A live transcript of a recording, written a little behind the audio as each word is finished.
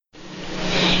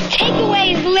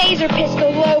laser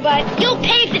pistol, Lobot. You'll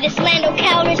pay for this, Lando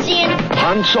Calrissian.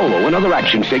 Han Solo and other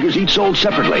action figures each sold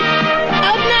separately.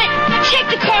 Ugnut, check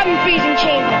the carbon freezing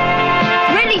chamber.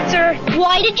 Ready, sir.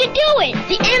 Why did you do it?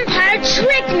 The Empire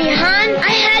tricked me, Han.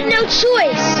 I had no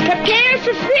choice. Prepare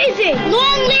for freezing.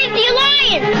 Long live the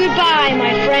Alliance. Goodbye,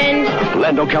 my friend.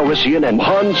 Lando Calrissian and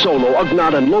Han Solo,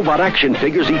 Ugnaught, and Lobot action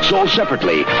figures each sold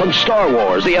separately. From Star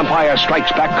Wars, The Empire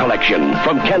Strikes Back collection.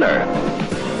 From Kenner.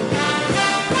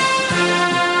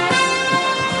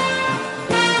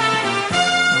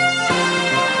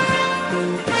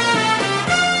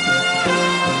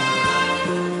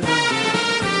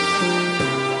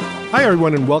 Hi,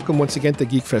 everyone, and welcome once again to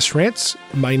GeekFest Rants.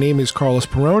 My name is Carlos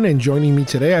Perron, and joining me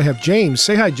today, I have James.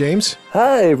 Say hi, James.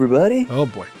 Hi, everybody. Oh,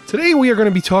 boy. Today, we are going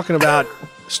to be talking about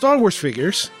Star Wars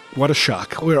figures. What a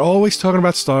shock. We're always talking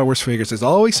about Star Wars figures. There's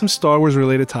always some Star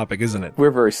Wars-related topic, isn't it? We're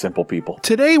very simple people.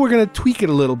 Today, we're going to tweak it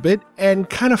a little bit and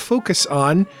kind of focus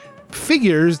on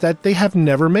figures that they have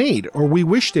never made or we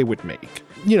wish they would make.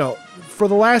 You know, for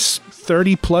the last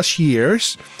 30-plus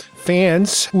years,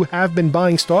 fans who have been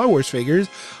buying Star Wars figures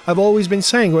have always been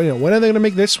saying, well, you know, when are they going to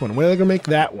make this one? When are they going to make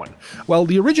that one? Well,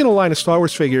 the original line of Star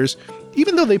Wars figures,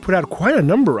 even though they put out quite a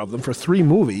number of them for 3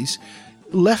 movies,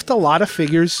 left a lot of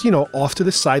figures, you know, off to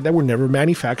the side that were never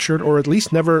manufactured or at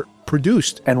least never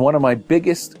produced. And one of my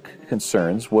biggest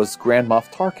concerns was Grand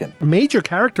Moff Tarkin. A major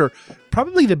character,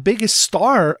 probably the biggest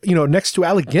star, you know, next to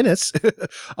Alec Guinness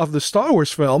of the Star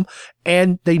Wars film,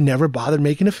 and they never bothered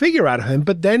making a figure out of him.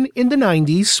 But then in the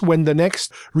 90s, when the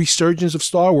next resurgence of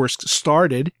Star Wars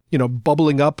started, you know,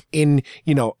 bubbling up in,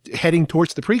 you know, heading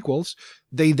towards the prequels,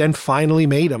 they then finally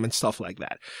made them and stuff like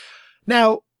that.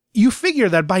 Now, you figure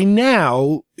that by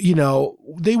now, you know,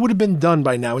 they would have been done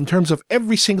by now in terms of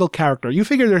every single character. You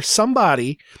figure there's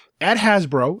somebody at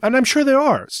Hasbro, and I'm sure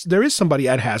there is somebody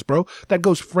at Hasbro that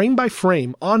goes frame by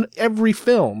frame on every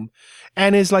film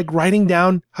and is like writing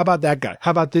down, how about that guy?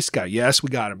 How about this guy? Yes, we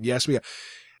got him. Yes, we got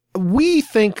him. We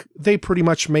think they pretty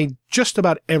much made just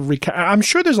about every I'm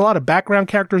sure there's a lot of background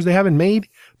characters they haven't made,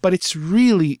 but it's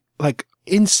really like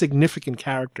insignificant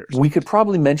characters. We could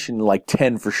probably mention like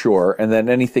 10 for sure, and then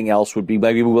anything else would be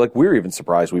maybe like we're even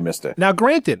surprised we missed it. Now,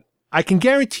 granted, I can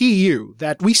guarantee you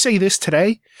that we say this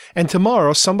today, and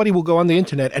tomorrow somebody will go on the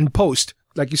internet and post,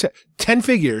 like you said, 10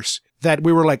 figures that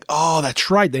we were like, oh, that's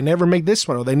right, they never made this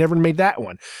one, or they never made that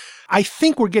one. I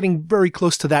think we're getting very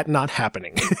close to that not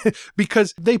happening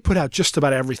because they put out just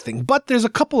about everything. But there's a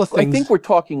couple of things. I think we're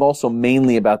talking also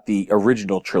mainly about the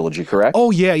original trilogy, correct?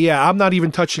 Oh, yeah. I'm not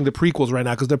even touching the prequels right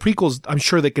now because the prequels, I'm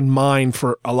sure they can mine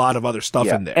for a lot of other stuff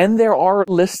in there. And there are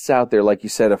lists out there, like you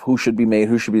said, of who should be made,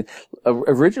 who should be.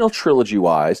 Original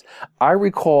trilogy-wise, I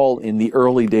recall in the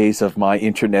early days of my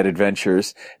internet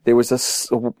adventures, there was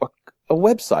a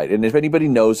website, and if anybody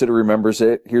knows it or remembers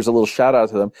it, here's a little shout out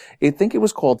to them. I think it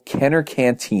was called Kenner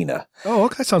Cantina. Oh,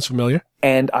 okay, sounds familiar.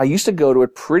 And I used to go to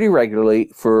it pretty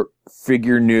regularly for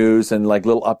figure news and like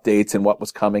little updates and what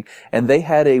was coming. And they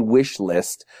had a wish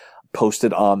list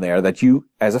posted on there that you,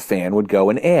 as a fan, would go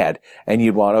and add. And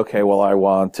you'd want, okay, well, I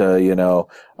want, I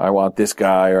want this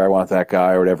guy or I want that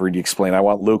guy or whatever. And you explain, I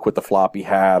want Luke with the floppy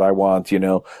hat. I want,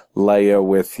 Leia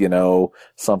with,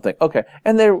 something. Okay.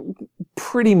 And they're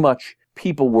pretty much,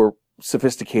 people were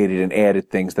sophisticated and added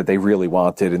things that they really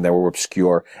wanted and that were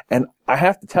obscure. And I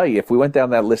have to tell you, if we went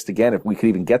down that list again, if we could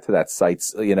even get to that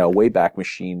site's, Wayback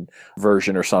Machine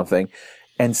version or something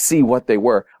and see what they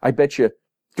were, I bet you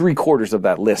 3/4 of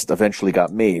that list eventually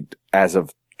got made as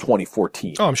of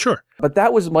 2014. Oh, I'm sure. But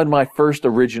that was one of my first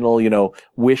original,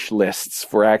 wish lists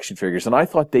for action figures. And I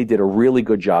thought they did a really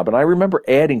good job. And I remember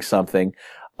adding something,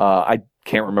 I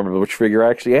can't remember which figure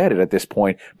I actually added at this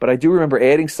point, but I do remember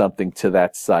adding something to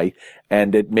that site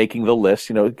and it making the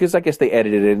list, because I guess they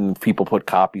edited it and people put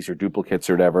copies or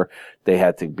duplicates or whatever. They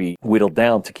had to be whittled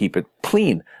down to keep it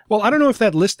clean. Well, I don't know if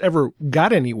that list ever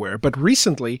got anywhere, but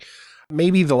recently,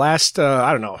 maybe the last,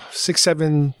 6,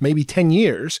 7, maybe 10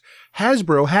 years,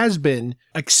 Hasbro has been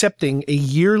accepting a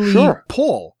yearly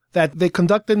poll that they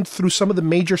conducted through some of the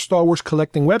major Star Wars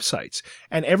collecting websites.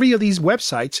 And every of these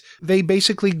websites, they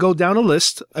basically go down a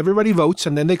list, everybody votes,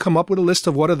 and then they come up with a list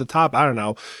of what are the top,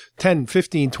 10,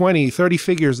 15, 20, 30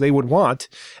 figures they would want.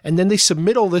 And then they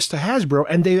submit all this to Hasbro,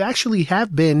 and they actually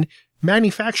have been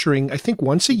manufacturing, I think,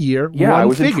 once a year, Yeah, one I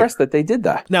was figure. impressed that they did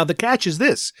that. Now, the catch is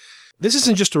this. This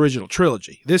isn't just original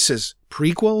trilogy. This is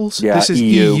prequels. Yeah, this is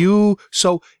EU. EU.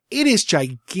 So it is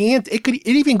gigantic. It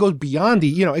even goes beyond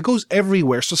it goes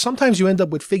everywhere. So sometimes you end up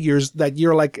with figures that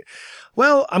you're like,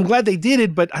 well, I'm glad they did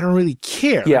it, but I don't really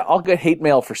care. Yeah, I'll get hate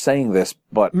mail for saying this,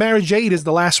 but Mara Jade is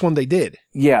the last one they did.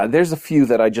 yeah, there's a few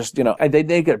that I just, and they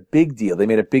get a big deal. They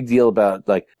made a big deal about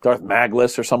like Darth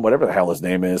Magnus or whatever the hell his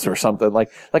name is or something. Like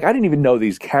I didn't even know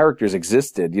these characters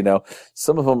existed,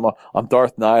 Some of them, I'm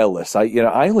Darth Nihilus.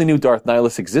 I only knew Darth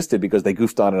Nihilus existed because they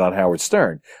goofed on it on Howard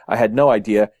Stern. I had no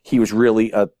idea he was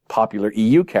really a popular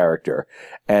EU character.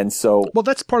 And so. Well,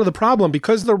 that's part of the problem.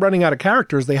 Because they're running out of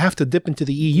characters, they have to dip into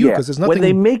the EU because there's nothing. When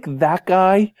they make that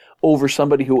guy over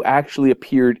somebody who actually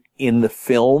appeared in the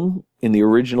film, in the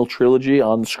original trilogy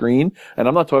on the screen, and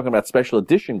I'm not talking about special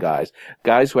edition guys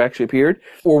who actually appeared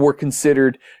or were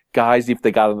considered guys if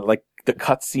they got like the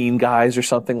cutscene guys or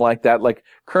something like that, like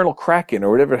Colonel Kraken or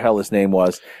whatever the hell his name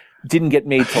was, didn't get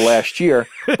made till last year,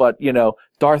 but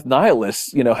Darth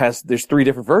Nihilus, there's 3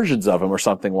 different versions of him or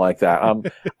something like that.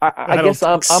 I guess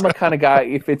I'm a kind of guy,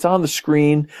 if it's on the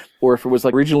screen or if it was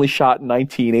like originally shot in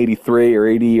 1983 or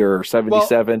 80 or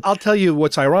 77. Well, I'll tell you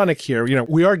what's ironic here.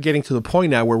 We are getting to the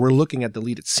point now where we're looking at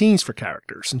deleted scenes for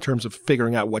characters in terms of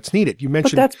figuring out what's needed. You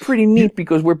mentioned. But that's pretty neat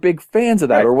because we're big fans of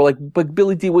that. Right. Or we're like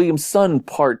Billy D. Williams' son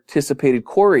participated,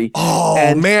 Corey.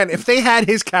 Oh, man, if they had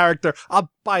his character,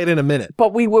 I'll buy it in a minute.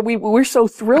 But we're so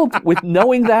thrilled with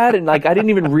knowing that. And like, I didn't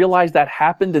even realize that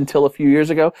happened until a few years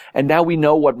ago. And now we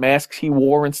know what masks he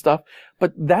wore and stuff.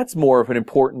 But that's more of an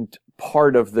important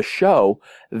part of the show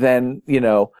than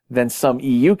some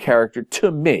EU character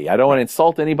to me. I don't want to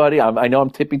insult anybody. I know I'm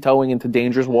tippy-toeing into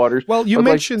dangerous waters. Well, you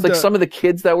mentioned like some of the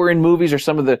kids that were in movies or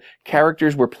some of the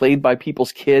characters were played by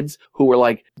people's kids who were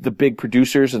like the big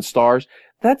producers and stars.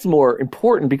 That's more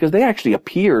important because they actually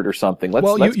appeared or something.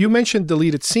 You mentioned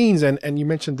deleted scenes and you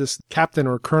mentioned this Captain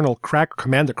or Colonel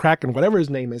Commander Kraken, whatever his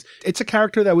name is. It's a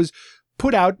character that was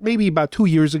put out maybe about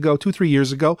 3 years ago,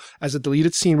 as a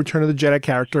deleted scene, Return of the Jedi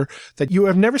character, that you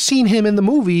have never seen him in the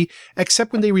movie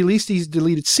except when they released these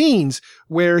deleted scenes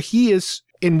where he is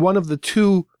in one of the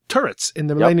 2 turrets in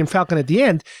the Millennium Falcon at the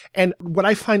end. And what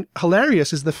I find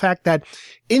hilarious is the fact that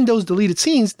in those deleted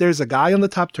scenes, there's a guy on the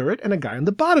top turret and a guy on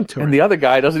the bottom turret. And the other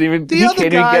guy doesn't even, can't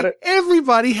even get it.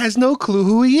 Everybody has no clue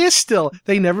who he is still.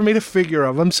 They never made a figure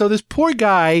of him. So this poor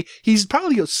guy, he's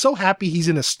probably so happy he's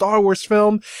in a Star Wars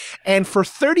film. And for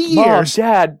 30 years. Mom,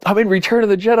 Dad, I'm in Return of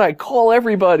the Jedi. Call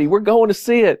everybody. We're going to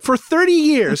see it. For 30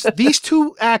 years, these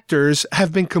 2 actors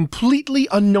have been completely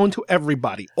unknown to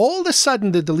everybody. All of a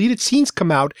sudden, the deleted scenes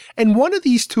come out, and one of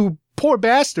these 2 poor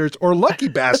bastards, or lucky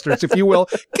bastards, if you will,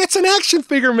 gets an action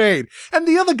figure made, and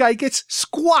the other guy gets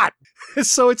squat.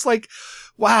 So it's like,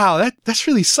 wow, that's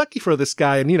really sucky for this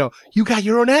guy. And, you got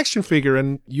your own action figure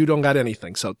and you don't got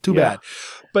anything. So too bad.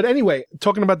 But anyway,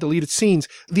 talking about deleted scenes,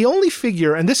 the only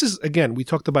figure, and this is, again, we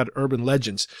talked about urban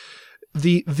legends,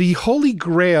 the holy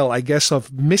grail, I guess,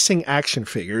 of missing action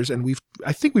figures, and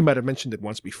I think we might have mentioned it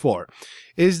once before,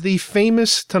 is the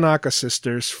famous Tanaka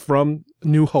sisters from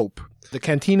New Hope. The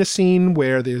cantina scene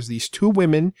where there's these 2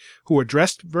 women who are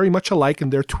dressed very much alike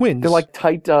and they're twins. They're like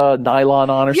tight nylon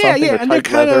on or something. Yeah, and they're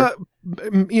kind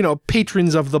of,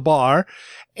 patrons of the bar.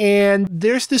 And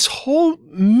there's this whole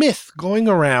myth going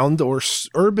around, or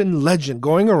urban legend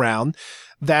going around,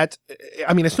 that,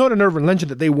 it's not an urban legend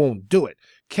that they won't do it.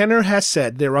 Kenner has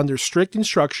said they're under strict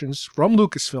instructions from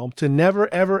Lucasfilm to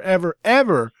never, ever, ever,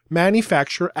 ever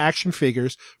manufacture action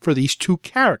figures for these 2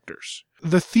 characters.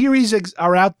 The theories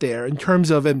are out there in terms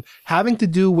of them having to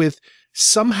do with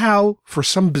somehow, for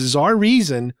some bizarre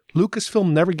reason,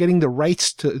 Lucasfilm never getting the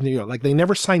rights to, like they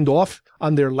never signed off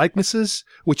on their likenesses,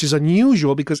 which is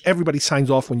unusual because everybody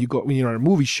signs off when you're on a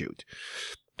movie shoot.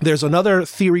 There's another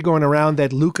theory going around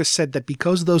that Lucas said that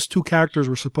because those 2 characters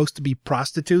were supposed to be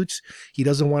prostitutes, he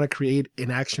doesn't want to create an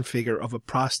action figure of a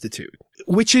prostitute.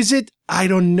 Which is it? I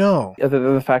don't know. Other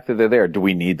than the fact that they're there, do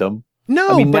we need them?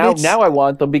 No, but now I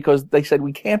want them because they said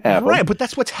we can't have them. Right, but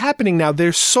that's what's happening now.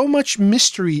 There's so much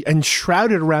mystery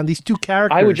enshrouded around these 2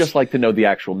 characters. I would just like to know the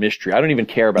actual mystery. I don't even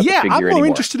care about the figure anymore. I'm more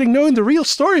interested in knowing the real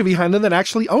story behind them than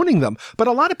actually owning them. But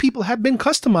a lot of people have been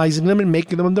customizing them and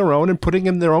making them their own and putting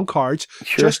in their own cards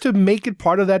just to make it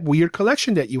part of that weird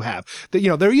collection that you have. That,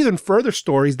 there are even further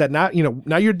stories that now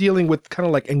you're dealing with kind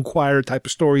of like Enquirer type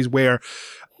of stories where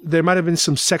there might have been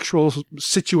some sexual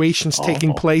situations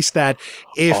taking place that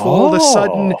if all of a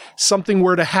sudden something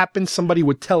were to happen, somebody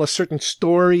would tell a certain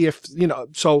story.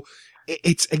 So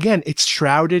it's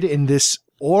shrouded in this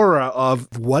aura of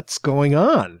what's going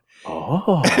on.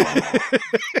 Oh.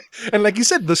 And like you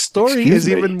said, the story is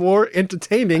even more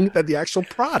entertaining than the actual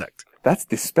product. That's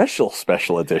the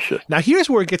special edition. Now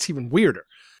here's where it gets even weirder.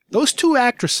 Those 2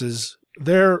 actresses,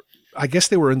 I guess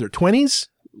they were in their 20s.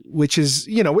 Which is,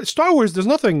 Star Wars, there's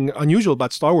nothing unusual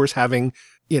about Star Wars having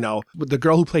the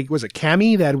girl who played, was it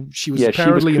Cammy, that she was she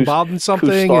apparently was involved in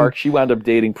something. Stark. She wound up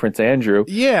dating Prince Andrew.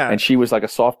 Yeah. And she was like a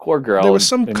softcore girl. There was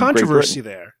some in controversy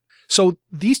there. So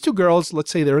these two girls,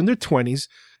 let's say they're in their 20s.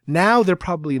 Now they're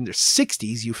probably in their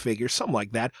 60s, you figure, something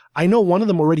like that. I know one of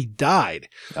them already died.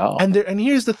 Oh. And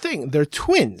here's the thing. They're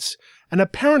twins. And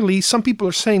apparently some people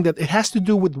are saying that it has to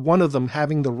do with one of them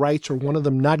having the rights or one of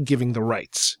them not giving the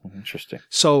rights. Interesting.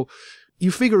 So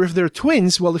you figure if they're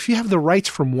twins, well, if you have the rights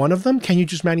from one of them, can you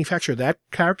just manufacture that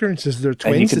character? And since they're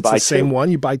twins, it's the same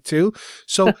one. You buy two.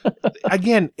 So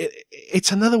again,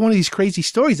 it's another one of these crazy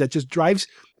stories that just drives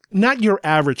not your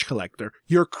average collector,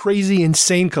 your crazy,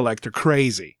 insane collector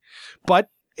crazy. But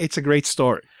it's a great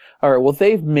story. All right. Well,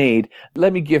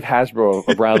 let me give Hasbro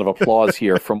a round of applause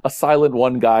here, from a silent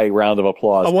one guy round of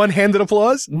applause. A one-handed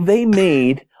applause? They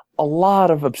made a lot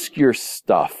of obscure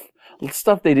stuff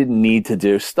they didn't need to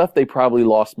do, stuff they probably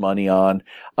lost money on.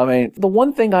 I mean, the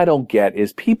one thing I don't get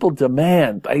is people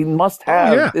demand, I must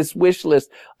have this wish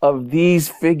list of these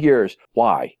figures.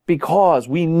 Why? Because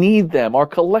we need them. Our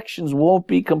collections won't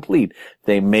be complete.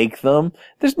 They make them.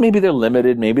 Maybe they're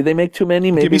limited. Maybe they make too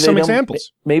many. Maybe give me some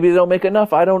examples. Maybe they don't make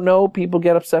enough. I don't know. People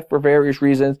get upset for various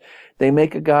reasons. They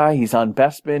make a guy, he's on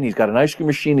Bespin, he's got an ice cream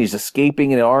machine, he's escaping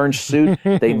in an orange suit.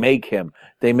 They make him.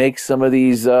 They make some of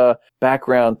these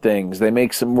background things. They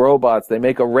make some robots. They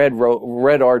make a red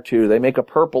R2. They make a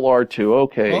purple R2.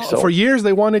 Okay. Well, so for years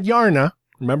they wanted Yarna.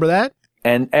 Remember that?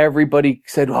 And everybody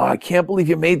said, "Oh, I can't believe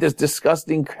you made this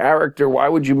disgusting character. Why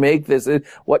would you make this?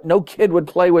 What? No kid would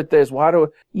play with this. Why do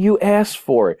you ask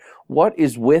for it? What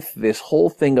is with this whole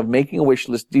thing of making a wish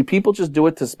list? Do people just do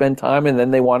it to spend time and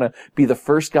then they want to be the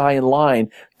first guy in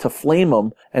line to flame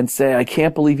them and say, I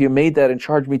can't believe you made that and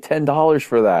charge me $10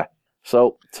 for that?"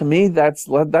 So to me, that's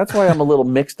why I'm a little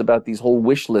mixed about these whole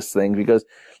wish list things, because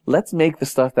let's make the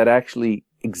stuff that actually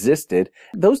existed.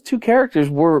 Those two characters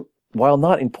were, while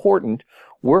not important,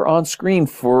 were on screen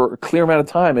for a clear amount of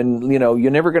time. And, you're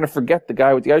never going to forget the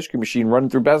guy with the ice cream machine running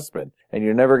through Bespin. And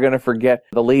you're never going to forget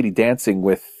the lady dancing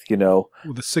with, the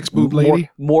six boob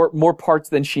lady. More parts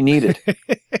than she needed.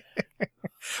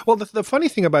 Well, the funny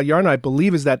thing about Yarna, I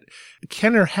believe, is that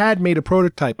Kenner had made a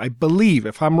prototype. I believe.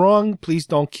 If I'm wrong, please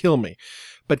don't kill me.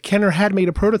 But Kenner had made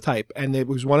a prototype, and it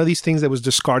was one of these things that was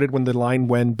discarded when the line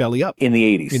went belly up. In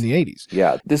the 80s. In the 80s.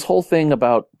 Yeah. This whole thing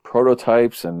about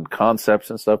prototypes and concepts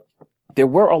and stuff, there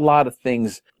were a lot of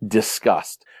things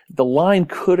discussed. The line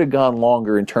could have gone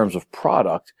longer in terms of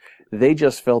product. They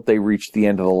just felt they reached the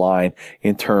end of the line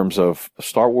in terms of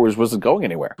Star Wars wasn't going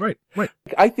anywhere. Right.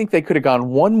 I think they could have gone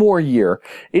one more year.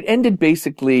 It ended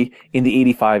basically in the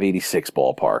 85, 86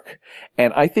 ballpark.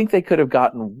 And I think they could have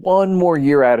gotten one more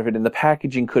year out of it, and the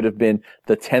packaging could have been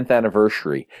the 10th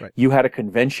anniversary. Right. You had a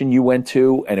convention you went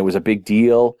to, and it was a big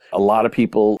deal. A lot of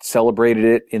people celebrated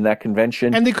it in that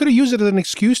convention. And they could have used it as an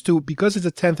excuse to, because it's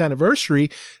a 10th anniversary,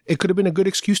 it could have been a good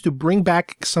excuse to bring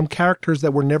back some characters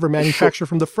that were never manufactured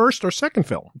from the first or second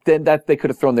film. Then that they could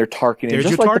have thrown their Tarkin in. There's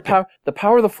just your like Tarkin. the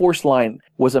Power of the Force line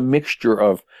was a mixture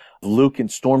of Luke and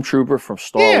Stormtrooper from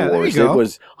Star Wars. There you go. It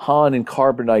was Han and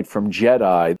Carbonite from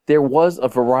Jedi. There was a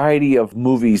variety of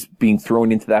movies being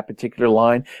thrown into that particular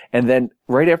line. And then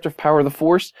right after Power of the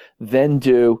Force, then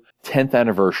do 10th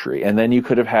anniversary. And then you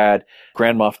could have had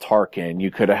Grand Moff Tarkin.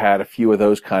 You could have had a few of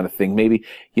those kind of things. Maybe,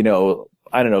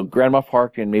 I don't know, Grand Moff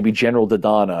Tarkin, maybe General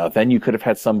Dodonna. Then you could have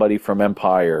had somebody from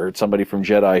Empire, somebody from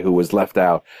Jedi who was left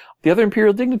out. The other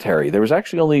Imperial dignitary, there was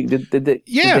actually only, did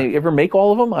they ever make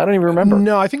all of them? I don't even remember.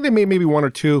 No, I think they made maybe one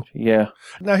or two. Yeah.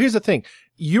 Now, here's the thing.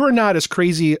 You're not as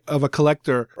crazy of a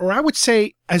collector, or I would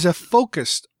say as a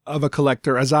focused of a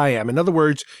collector as I am. In other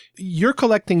words, your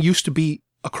collecting used to be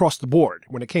across the board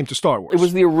when it came to Star Wars. It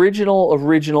was the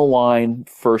original line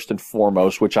first and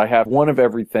foremost, which I have one of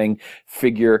everything,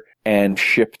 figure and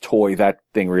ship toy, that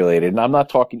thing related. And I'm not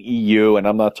talking EU, and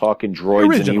I'm not talking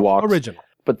droids and Ewoks. Original.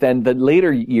 But then the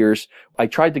later years, I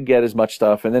tried to get as much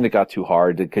stuff, and then it got too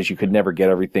hard because you could never get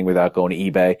everything without going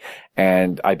to eBay.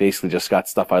 And I basically just got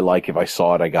stuff I like. If I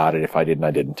saw it, I got it. If I didn't,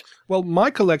 I didn't. Well, my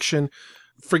collection,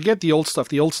 forget the old stuff.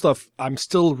 The old stuff, I'm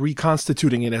still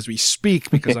reconstituting it as we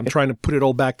speak because I'm trying to put it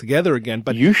all back together again.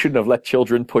 But you shouldn't have let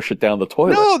children push it down the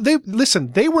toilet. No,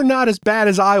 they were not as bad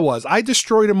as I was. I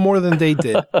destroyed them more than they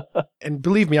did. And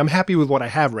believe me, I'm happy with what I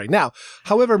have right now.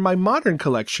 However, my modern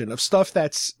collection of stuff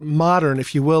that's modern,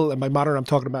 if you will, and by modern, I'm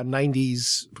talking about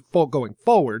 90s going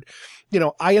forward,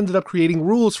 I ended up creating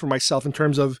rules for myself in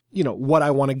terms of, what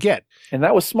I want to get. And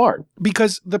that was smart.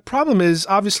 Because the problem is,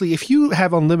 obviously, if you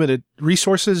have unlimited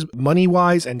resources,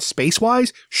 money-wise and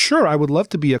space-wise, sure, I would love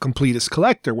to be a completist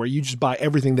collector where you just buy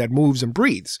everything that moves and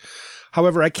breathes.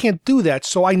 However, I can't do that,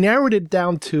 so I narrowed it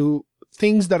down to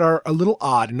things that are a little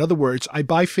odd. In other words, I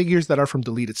buy figures that are from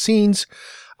deleted scenes.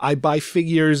 I buy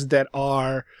figures that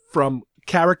are from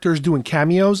characters doing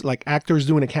cameos, like actors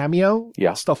doing a cameo.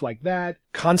 Yeah. Stuff like that.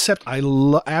 Concept. I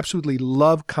absolutely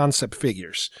love concept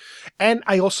figures. And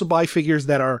I also buy figures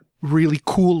that are really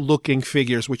cool looking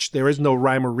figures, which there is no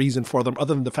rhyme or reason for them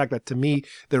other than the fact that to me,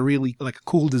 they're really like a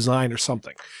cool design or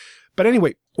something. But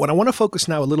anyway, what I want to focus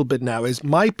now a little bit now is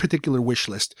my particular wish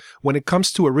list when it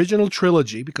comes to original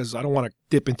trilogy, because I don't want to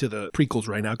dip into the prequels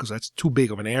right now because that's too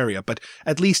big of an area, but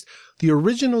at least the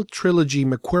original trilogy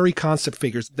McQuarrie concept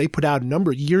figures they put out a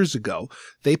number of years ago,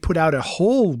 they put out a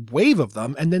whole wave of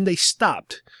them and then they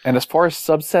stopped. And as far as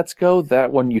subsets go,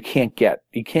 that one you can't get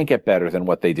better than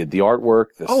what they did. The artwork,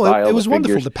 the style, it was the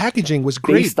wonderful. figures, The packaging was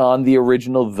great. based on the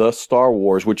original The Star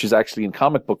Wars, which is actually in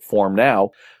comic book form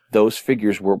now. Those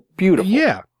figures were beautiful.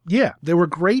 Yeah, they were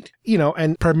great,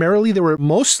 and primarily they were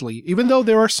mostly, even though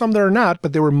there are some that are not,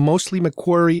 but they were mostly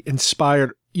McQuarrie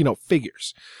inspired,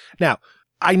 figures. Now,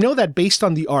 I know that based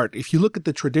on the art, if you look at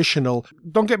the traditional,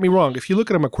 don't get me wrong, if you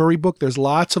look at a McQuarrie book, there's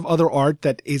lots of other art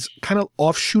that is kind of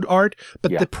offshoot art,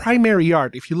 but the primary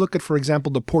art, if you look at, for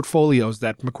example, the portfolios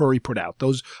that McQuarrie put out,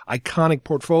 those iconic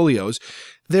portfolios,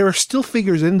 there are still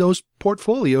figures in those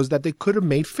portfolios that they could have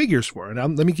made figures for.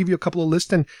 And let me give you a couple of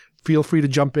lists and feel free to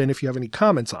jump in if you have any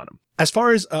comments on them. As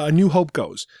far as A New Hope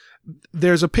goes,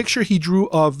 there's a picture he drew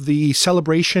of the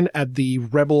celebration at the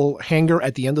Rebel hangar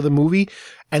at the end of the movie,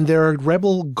 and there are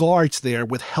Rebel guards there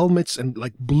with helmets and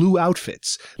like blue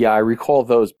outfits. Yeah, I recall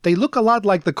those. They look a lot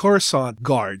like the Coruscant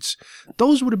guards.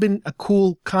 Those would have been a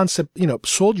cool concept,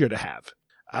 soldier to have.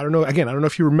 I don't know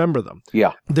if you remember them.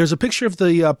 Yeah. There's a picture of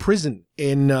the prison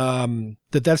in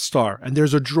the Death Star, and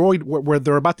there's a droid where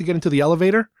they're about to get into the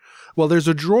elevator. Well, there's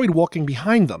a droid walking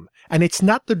behind them, and it's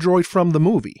not the droid from the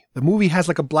movie. The movie has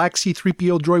like a black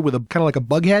C-3PO droid with a kind of like a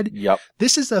bug head. Yep.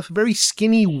 This is a very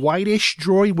skinny, whitish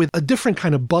droid with a different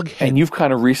kind of bug head. And you've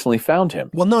kind of recently found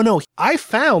him. Well, no. I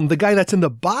found the guy that's in the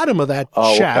bottom of that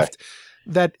shaft. Okay.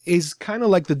 That is kind of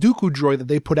like the Dooku droid that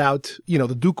they put out, the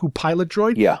Dooku pilot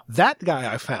droid. Yeah. That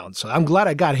guy I found. So I'm glad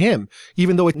I got him.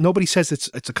 Even though nobody says it's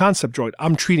a concept droid,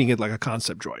 I'm treating it like a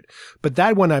concept droid. But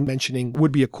that one I'm mentioning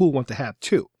would be a cool one to have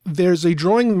too. There's a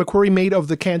drawing McQuarrie made of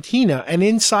the cantina, and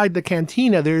inside the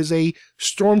cantina there's a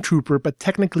stormtrooper, but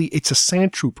technically it's a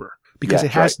sand trooper because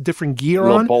it has different gear a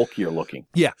little on. Bulkier looking.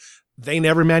 Yeah. They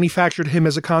never manufactured him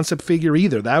as a concept figure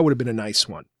either. That would have been a nice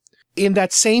one. In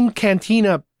that same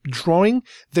cantina drawing,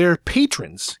 there are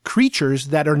patrons, creatures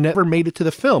that are never made it to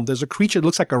the film. There's a creature that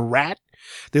looks like a rat.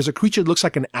 There's a creature that looks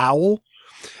like an owl.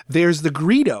 There's the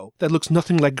Greedo that looks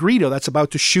nothing like Greedo that's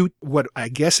about to shoot what I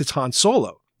guess it's Han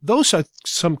Solo. Those are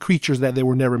some creatures that they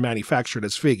were never manufactured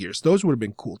as figures. Those would have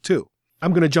been cool too.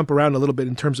 I'm going to jump around a little bit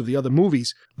in terms of the other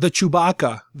movies. The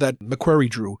Chewbacca that McQuarrie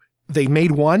drew, they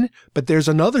made one, but there's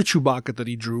another Chewbacca that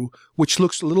he drew, which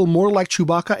looks a little more like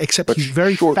Chewbacca, except he's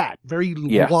very fat, very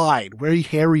wide, very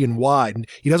hairy and wide. And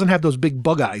he doesn't have those big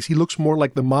bug eyes. He looks more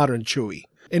like the modern Chewie.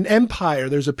 In Empire,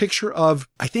 there's a picture of,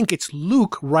 I think it's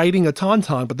Luke riding a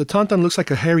Tauntaun, but the Tauntaun looks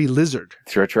like a hairy lizard.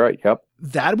 That's right, yep.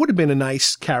 That would have been a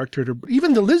nice character to,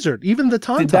 even the lizard, even the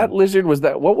Tauntaun. Did that lizard,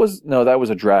 that was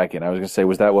a dragon. I was going to say,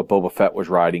 was that what Boba Fett was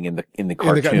riding in the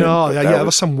cartoon? That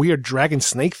was some weird dragon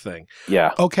snake thing.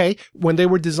 Yeah. Okay, when they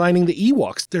were designing the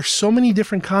Ewoks, there's so many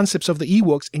different concepts of the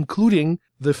Ewoks, including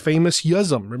the famous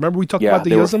Yuzum. Remember we talked about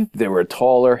the Yuzum? They were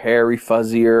taller, hairy,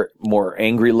 fuzzier, more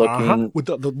angry looking. With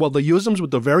the Yuzums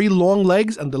with the very long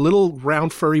legs and the little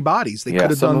round furry bodies. They could have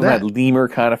done that. Some of them had lemur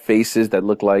kind of faces that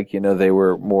looked like, they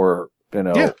were more,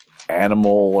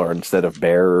 animal or instead of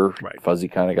bear, fuzzy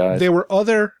kind of guys. There were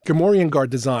other Gamorrean Guard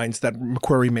designs that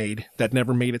McQuarrie made that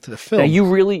never made it to the film. Now,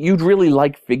 you'd really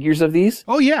like figures of these?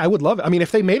 Oh, yeah, I would love it. I mean,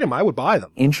 if they made them, I would buy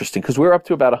them. Interesting, because we're up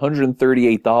to about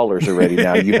 $138 already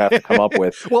now you have to come up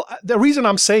with. Well, the reason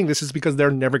I'm saying this is because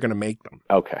they're never going to make them.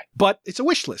 Okay. But it's a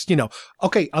wish list,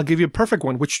 Okay, I'll give you a perfect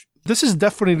one, which this is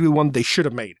definitely the one they should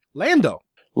have made. Lando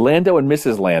and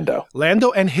Mrs. Lando.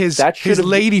 Lando and his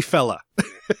lady fella.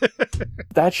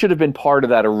 That should have been part of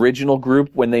that original group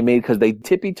when they made, because they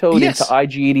tippy-toed into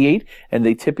IG-88 and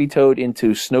they tippy-toed into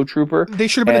Snowtrooper. They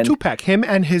should have been a two-pack, him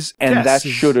and his that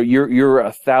should have, you're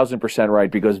 1,000% right,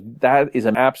 because that is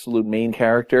an absolute main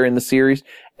character in the series,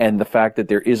 and the fact that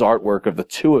there is artwork of the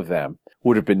two of them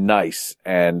would have been nice,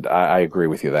 and I agree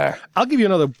with you there. I'll give you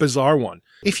another bizarre one.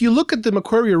 If you look at the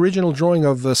McQuarrie original drawing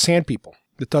of the Sand People,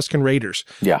 the Tusken Raiders,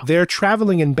 they're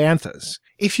traveling in banthas.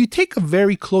 If you take a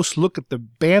very close look at the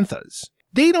banthas,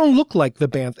 They don't look like the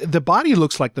Bantha. The body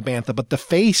looks like the Bantha, but the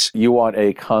face. You want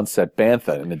a concept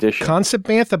Bantha in addition. Concept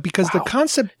Bantha, because the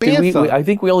concept Bantha. I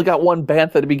think we only got one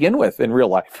Bantha to begin with in real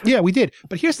life. Yeah, we did.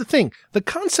 But here's the thing. The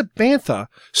concept Bantha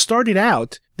started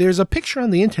out, there's a picture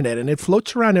on the internet, and it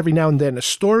floats around every now and then, a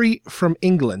story from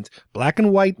England, black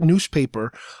and white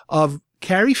newspaper, of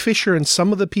Carrie Fisher and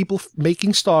some of the people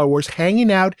making Star Wars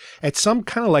hanging out at some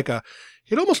kind of like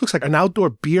it almost looks like an outdoor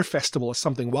beer festival or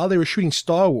something while they were shooting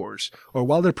Star Wars or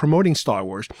while they're promoting Star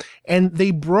Wars. And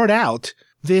they brought out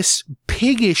this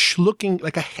piggish looking,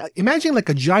 imagine like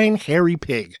a giant hairy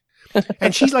pig.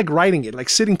 And she's like riding it, like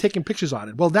sitting, taking pictures on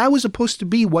it. Well, that was supposed to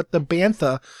be what the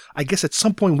Bantha, I guess at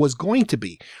some point was going to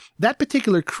be. That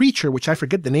particular creature, which I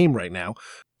forget the name right now,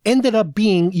 ended up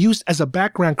being used as a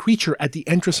background creature at the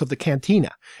entrance of the cantina.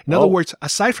 In other words,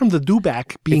 aside from the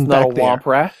dewback being back there. It's not a womp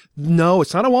rat? No,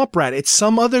 it's not a womp rat. It's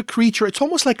some other creature. It's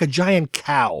almost like a giant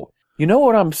cow. You know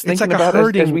what I'm thinking about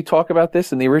as we talk about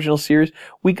this in the original series?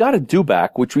 We got a dewback,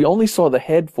 which we only saw the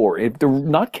head for. If they're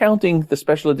not counting the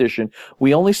special edition,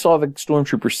 we only saw the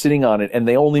stormtrooper sitting on it, and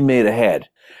they only made a head.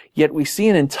 Yet we see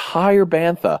an entire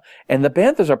Bantha, and the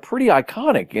Banthas are pretty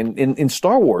iconic in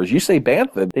Star Wars. You say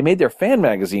Bantha, they made their fan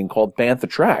magazine called Bantha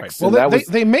Tracks. Right. Well,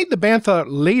 they made the Bantha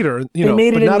later, they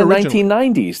made it in the originally.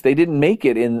 1990s. They didn't make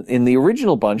it in the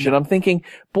original bunch, and I'm thinking,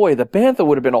 boy, the Bantha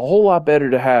would have been a whole lot better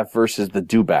to have versus the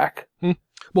dewback.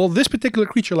 Well, this particular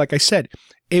creature, like I said,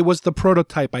 it was the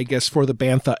prototype, I guess, for the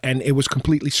Bantha, and it was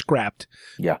completely scrapped.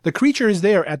 Yeah. The creature is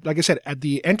there like I said, at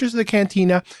the entrance of the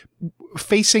cantina,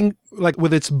 facing, like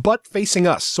with its butt facing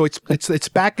us. So its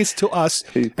back is to us,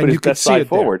 and you can see it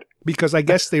forward. Because I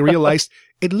guess they realized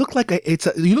it looked like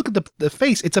you look at the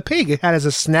face, it's a pig. It has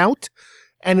a snout,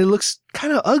 and it looks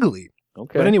kind of ugly.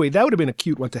 Okay. But anyway, that would have been a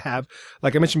cute one to have.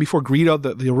 Like I mentioned before,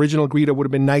 Greedo, the original Greedo would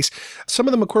have been nice. Some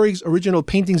of the McQuarrie's original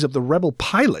paintings of the Rebel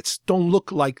pilots don't look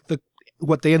like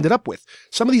what they ended up with.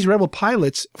 Some of these Rebel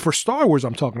pilots, for Star Wars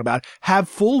I'm talking about, have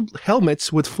full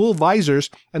helmets with full visors,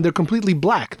 and they're completely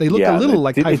black. They look a little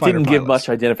like TIE fighter pilots. It didn't give much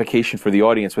identification for the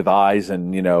audience with eyes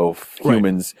and,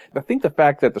 humans. Right. I think the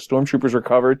fact that the stormtroopers were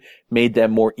covered made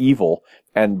them more evil,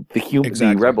 and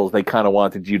the Rebels, they kind of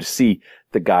wanted you to see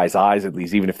the guy's eyes, at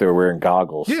least, even if they were wearing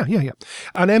goggles. Yeah.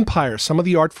 On Empire, some of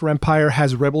the art for Empire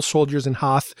has Rebel soldiers in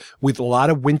Hoth with a lot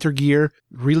of winter gear,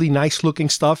 really nice looking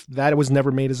stuff. That was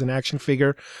never made as an action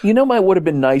figure. Might would have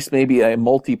been nice, maybe a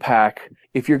multi-pack.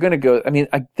 If you're going to go,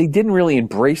 they didn't really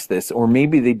embrace this, or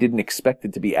maybe they didn't expect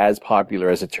it to be as popular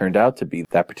as it turned out to be,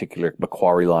 that particular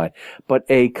McQuarrie line. But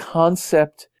a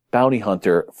concept bounty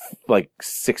hunter, like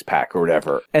 6-pack or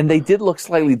whatever. And they did look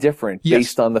slightly different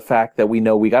based on the fact that we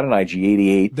know we got an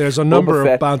IG-88. There's a number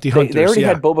of bounty hunters. They already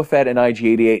had Boba Fett and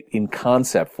IG-88 in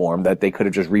concept form that they could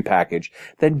have just repackaged.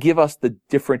 Then give us the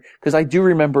different, because I do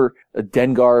remember a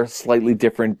Dengar slightly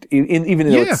different, even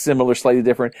though it's similar, slightly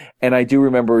different. And I do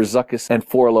remember Zuckuss and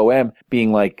 4LOM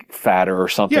being like fatter or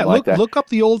something like that. Look up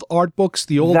the old art books,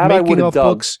 the old making of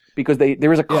books. Because there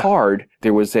was a card,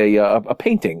 there was a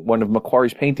painting, one of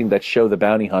McQuarrie's paintings that showed the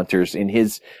bounty hunters in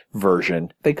his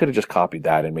version. They could have just copied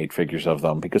that and made figures of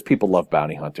them because people love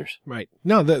bounty hunters. Right.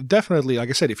 No, definitely. Like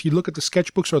I said, if you look at the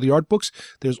sketchbooks or the art books,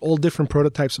 there's all different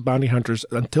prototypes of bounty hunters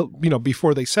until,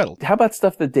 before they settled. How about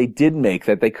stuff that they did make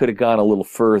that they could have gone a little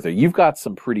further? You've got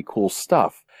some pretty cool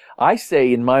stuff. I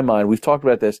say, in my mind, we've talked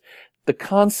about this, the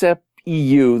concept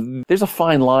EU, there's a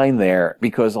fine line there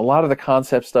because a lot of the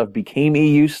concept stuff became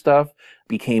EU stuff,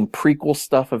 became prequel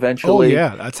stuff eventually. Oh,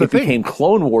 yeah, that's the thing. It became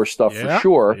Clone War stuff for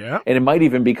sure. Yeah. And it might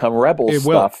even become Rebel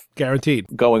stuff. Guaranteed.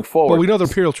 Going forward. But we know the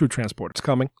Imperial Troop Transporter is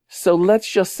coming. So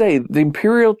let's just say the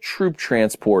Imperial Troop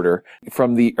Transporter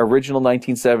from the original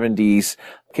 1970s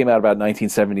came out about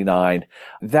 1979.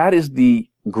 That is the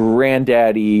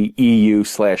granddaddy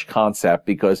EU/concept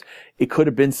because it could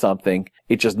have been something.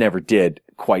 It just never did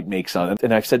quite make something.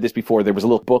 And I've said this before, there was a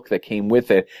little book that came with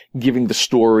it giving the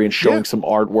story and showing some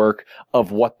artwork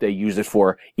of what they used it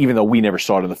for. Even though we never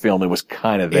saw it in the film, it was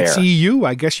kind of there. It's EU.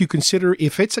 I guess you consider,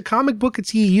 if it's a comic book,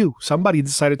 it's EU. Somebody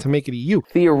decided to make it EU.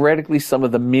 Theoretically, some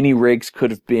of the mini rigs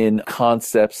could have been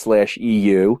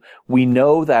concept/EU. We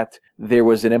know that there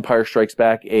was an Empire Strikes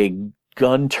Back, a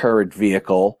gun turret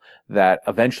vehicle that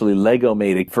eventually Lego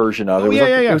made a version of.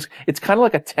 It's kind of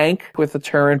like a tank with a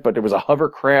turret, but there was a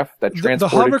hovercraft that transported. The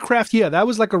hovercraft, that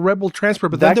was like a Rebel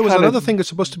transport, but then there was another thing that's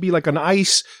supposed to be like an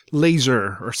ice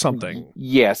laser or something.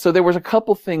 Yeah, so there was a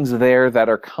couple things there that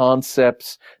are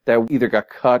concepts that either got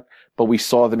cut, but we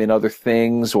saw them in other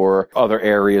things or other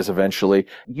areas eventually.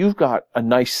 You've got a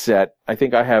nice set. I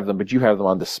think I have them, but you have them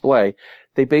on display.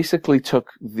 they basically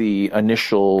took the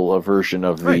initial version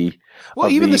of the well,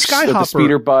 even the Skyhopper, the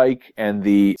speeder bike and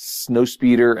the snow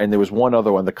speeder, and there was one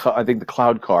other one, I think the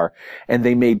Cloud Car, and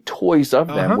they made toys of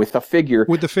them with a figure.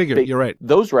 With the figure, you're right.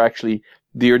 Those were actually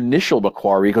the initial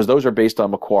Macquarie, because those are based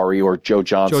on Macquarie or Joe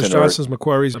Johnson. Joe Johnson's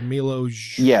Macquarie's Milo.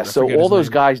 Yeah, so all those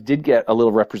guys did get a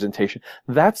little representation.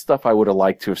 That stuff I would have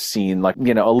liked to have seen, like,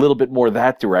 you know, a little bit more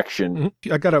that direction.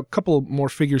 Mm-hmm. I got a couple more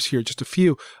figures here, just a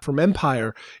few from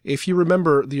Empire. If you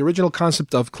remember, the original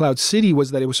concept of Cloud City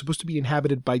was that it was supposed to be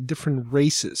inhabited by different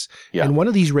races. Yeah. And one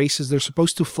of these races, they're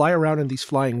supposed to fly around in these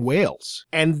flying whales.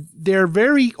 And they're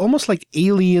very, almost like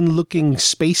alien-looking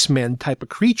spacemen type of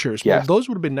creatures. Yeah. Well, those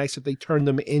would have been nice if they turned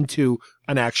them into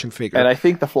an action figure. And I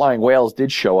think the flying whales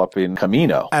did show up in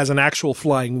Camino. As an actual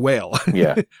flying whale.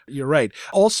 Yeah. You're right.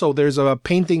 Also, there's a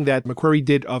painting that Macquarie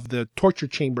did of the torture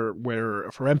chamber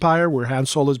for Empire, where Han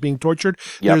Solo is being tortured.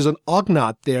 Yep. There's an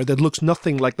Ugnaught there that looks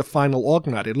nothing like the final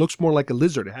Ugnaught. It looks more like a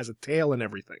lizard. It has a tail and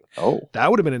everything. Oh.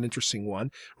 That would have been an interesting one.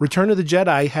 Return of the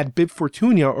Jedi had Bib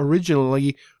Fortuna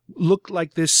originally look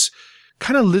like this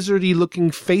kind of lizardy looking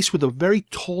face with a very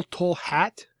tall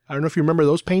hat. I don't know if you remember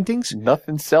those paintings.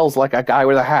 Nothing sells like a guy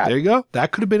with a hat. There you go.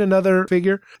 That could have been another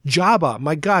figure. Jabba.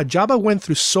 My God, Jabba went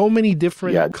through so many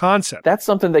different concepts. That's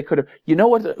something they could have. You know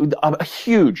what? A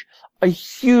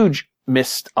huge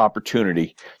missed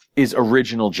opportunity is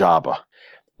original Jabba.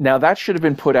 Now that should have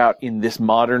been put out in this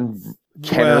modern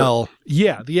Kenner. Well,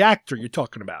 yeah, the actor you're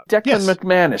talking about. Declan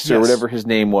McManus, or whatever his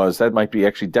name was. That might be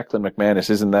actually Declan McManus.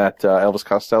 Isn't that Elvis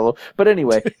Costello? But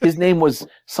anyway, his name was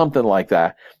something like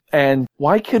that. And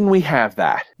why couldn't we have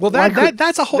that? Well,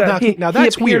 that's a whole... Now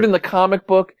that's he appeared weird. in the comic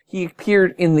book. He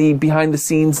appeared in the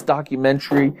behind-the-scenes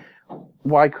documentary.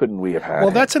 Why couldn't we have had Well,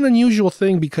 him? that's an unusual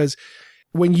thing, because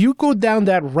when you go down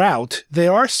that route,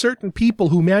 there are certain people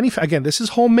who again, this is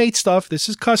homemade stuff, this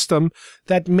is custom,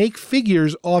 that make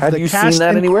figures of Have the you cast seen that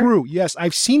and anywhere? crew. Yes,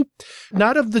 I've seen,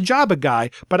 not of the Jabba guy,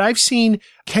 but I've seen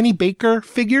Kenny Baker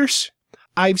figures.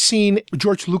 I've seen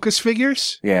George Lucas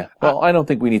figures. Yeah. Well, I don't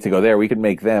think we need to go there. We could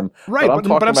make them. Right,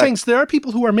 but I'm saying there are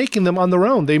people who are making them on their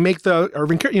own. They make they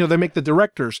make the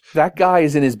directors. That guy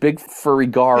is in his big furry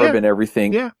garb and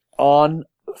everything on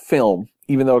film,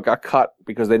 even though it got cut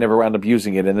because they never wound up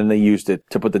using it, and then they used it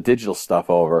to put the digital stuff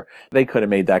over. They could have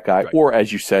made that guy, or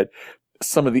as you said,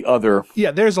 some of the other...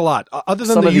 Yeah, there's a lot. Other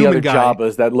than some the of the human other guy,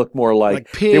 Jabbas that look more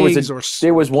like pigs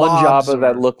there was one blobs Jabba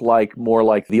that looked more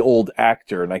like the old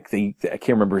actor, and I can't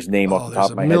remember his name off the top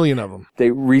of my head. There's a million of them.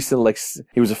 They recently,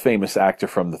 he was a famous actor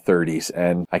from the 30s,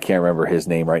 and I can't remember his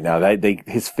name right now.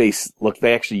 His face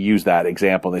they actually used that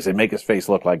example, and they said, make his face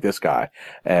look like this guy.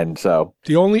 And so...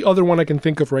 The only other one I can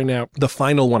think of right now, the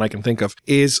final one I can think of,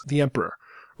 is the Emperor.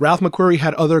 Ralph McQuarrie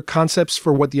had other concepts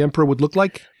for what the Emperor would look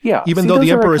like. Yeah. Even though the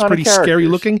Emperor is pretty scary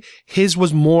looking, his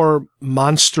was more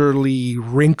monsterly,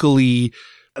 wrinkly,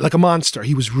 like a monster.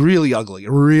 He was really ugly,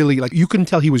 really, like, you couldn't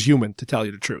tell he was human, to tell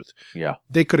you the truth. Yeah.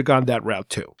 They could have gone that route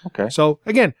too. Okay. So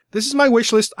again, this is my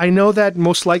wish list. I know that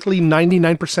most likely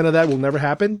 99% of that will never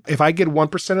happen. If I get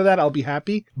 1% of that, I'll be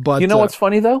happy. But you know what's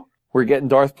funny though? We're getting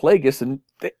Darth Plagueis, and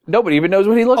nobody even knows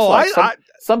what he looks like.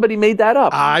 Somebody made that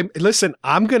up. Listen,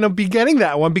 I'm going to be getting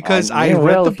that one because I read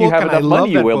well, the book and I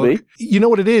love that book. Be. You know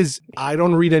what it is? I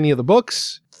don't read any of the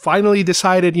books. Finally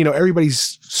decided,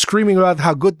 everybody's screaming about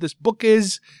how good this book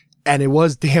is. And it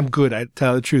was damn good, I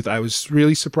tell the truth. I was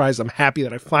really surprised. I'm happy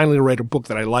that I finally read a book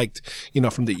that I liked,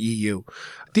 from the EU.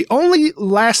 The only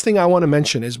last thing I want to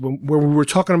mention is when we were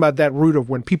talking about that route of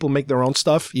when people make their own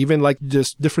stuff, even like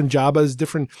just different Jabbas,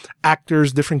 different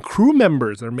actors, different crew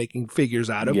members they're making figures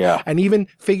out of. Yeah. And even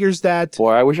figures that...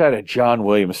 Boy, I wish I had a John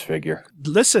Williams figure.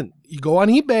 Listen, you go on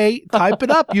eBay, type it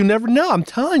up. You never know. I'm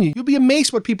telling you, you'll be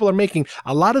amazed what people are making.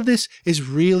 A lot of this is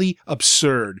really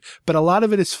absurd, but a lot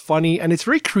of it is funny and it's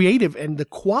very creative, and the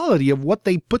quality of what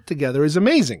they put together is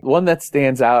amazing. One that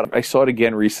stands out, I saw it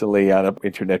again recently on an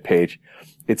internet page.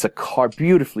 It's a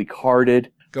beautifully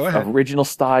carded, original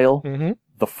style. Mm-hmm.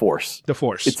 The Force. The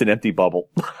Force. It's an empty bubble.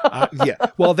 Yeah.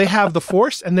 Well, they have the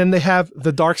Force and then they have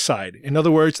the dark side. In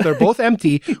other words, they're both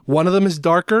empty. One of them is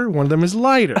darker. One of them is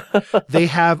lighter. They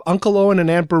have Uncle Owen and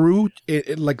Aunt Beru,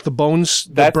 like the bones,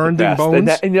 the burned-in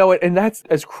bones. And that's,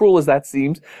 as cruel as that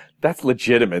seems, that's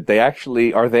legitimate. They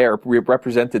actually are there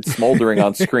represented smoldering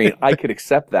on screen. I could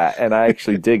accept that, and I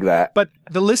actually dig that. But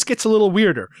the list gets a little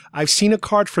weirder. I've seen a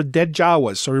card for dead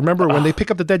Jawas. So remember, when they pick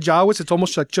up the dead Jawas, it's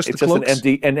almost like just the cloaks. It's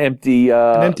just an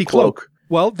empty cloak.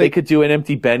 Well, they could do an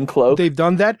empty Ben cloak. They've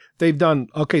done that. They've done,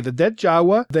 the dead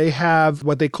Jawa. They have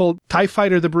what they call TIE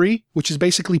fighter debris, which is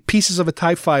basically pieces of a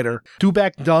TIE fighter.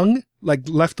 Dewback dung, like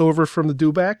left over from the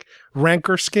Dewback,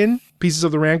 Rancor skin, pieces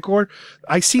of the Rancor.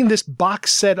 I seen this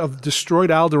box set of destroyed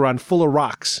Alderaan full of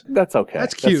rocks. That's okay.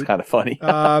 That's cute. That's kind of funny.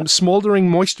 Smoldering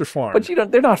Moisture Farm.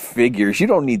 But they're not figures. You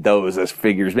don't need those as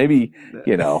figures. Maybe,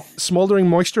 Smoldering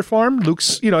Moisture Farm.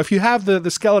 Luke's, if you have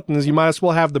the skeletons, you might as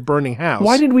well have the burning house.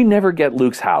 Why did we never get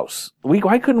Luke's house?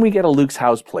 Why couldn't we get a Luke's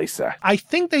house playset? I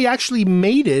think they actually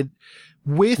made it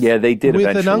with they did with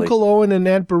eventually. an Uncle Owen and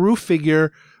Aunt Beru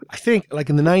figure, I think, like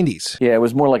in the 90s. Yeah, it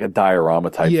was more like a diorama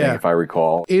type thing, if I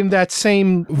recall. In that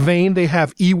same vein, they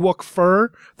have Ewok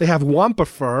fur. They have Wampa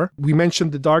fur. We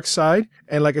mentioned the dark side.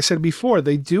 And like I said before,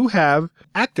 they do have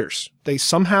actors. They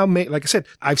somehow made, like I said,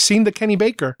 I've seen the Kenny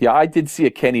Baker. Yeah, I did see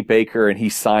a Kenny Baker, and he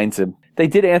signs him. They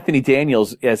did Anthony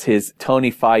Daniels as his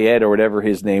Tony Fayed or whatever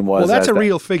his name was. Well, that's a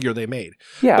real figure they made.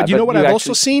 Yeah. But you know what I've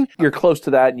also seen? You're close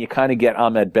to that, and you kind of get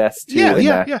Ahmed Best, too.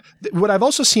 Yeah. What I've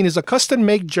also seen is a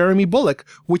custom-made Jeremy Bulloch,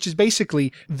 which is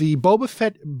basically the Boba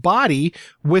Fett body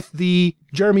with the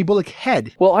Jeremy Bulloch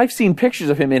head. Well, I've seen pictures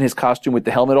of him in his costume with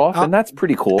the helmet off, and that's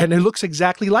pretty cool. And it looks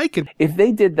exactly like it. If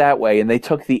they did that way, and they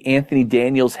took the Anthony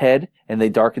Daniels head, and they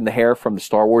darkened the hair from the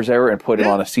Star Wars era and put it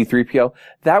on a C-3PO,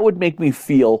 that would make me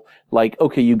feel like,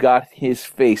 okay, you got his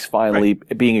face finally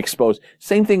being exposed.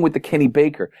 Same thing with the Kenny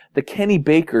Baker. The Kenny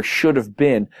Baker should have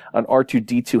been an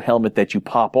R2-D2 helmet that you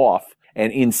pop off,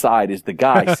 and inside is the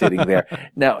guy sitting there.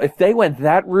 Now, if they went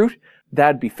that route,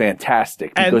 that'd be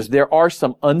fantastic, because there are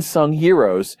some unsung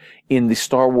heroes in the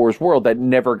Star Wars world that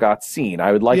never got seen.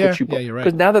 I would like a Chewbacca. Yeah, you're right.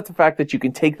 Because now that the fact that you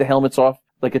can take the helmets off,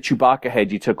 like a Chewbacca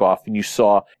head you took off, and you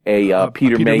saw a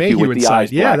Peter Mayhew with the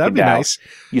eyes blackened out. That'd be nice.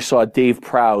 You saw Dave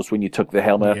Prowse when you took the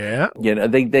helmet. Yeah.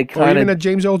 They kind of... Or even of... a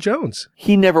James Earl Jones.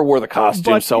 He never wore the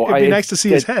costume, but so it'd be nice to see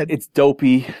his head. It's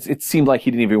dopey. It seemed like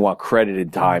he didn't even want credit in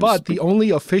times. But the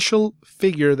only official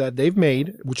figure that they've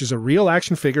made, which is a real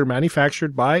action figure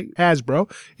manufactured by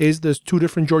Hasbro, is the two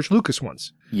different George Lucas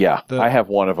ones. Yeah, I have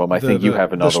one of them. I think you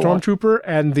have another one. The Stormtrooper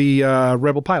and the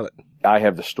Rebel pilot. I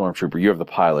have the Stormtrooper. You have the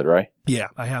pilot, right? Yeah,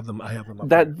 I have them.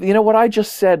 That, what I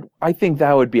just said, I think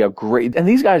that would be a great, and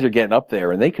these guys are getting up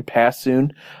there and they could pass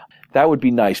soon. That would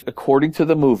be nice. According to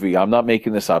the movie, I'm not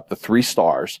making this up, the 3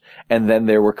 stars, and then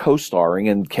there were co-starring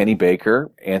in Kenny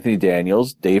Baker, Anthony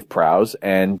Daniels, Dave Prowse,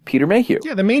 and Peter Mayhew.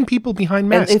 Yeah, the main people behind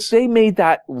masks. And if they made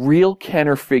that real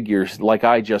Kenner figures, like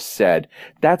I just said,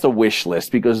 that's a wish list,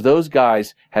 because those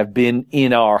guys have been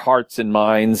in our hearts and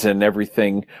minds and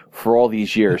everything for all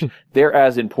these years. They're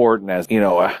as important as,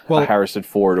 a Harrison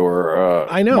Ford or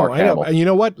Mark Hamill. And you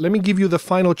know what? Let me give you the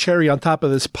final cherry on top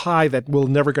of this pie that we're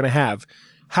never going to have.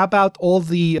 How about all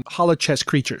the holochess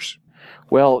creatures?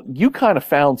 Well, you kind of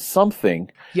found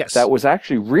something that was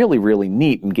actually really, really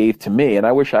neat and gave to me. And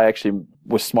I wish I actually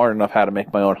was smart enough how to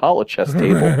make my own holochess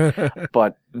table.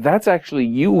 But that's actually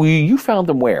you found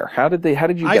them where? How did you get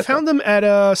them? I found them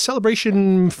at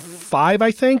Celebration 5,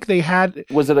 I think. They had...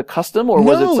 Was it a custom or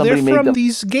was it somebody made them? No, they're from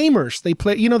these gamers. They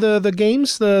play, the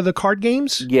games, the card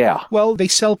games? Yeah. Well, they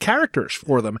sell characters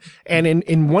for them. And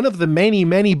in one of the many,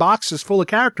 many boxes full of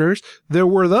characters, there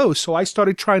were those. So I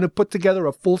started trying to put together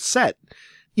a full set.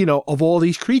 Of all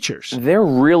these creatures. They're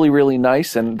really, really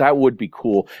nice, and that would be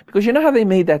cool. Because you know how they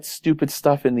made that stupid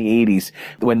stuff in the 80s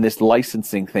when this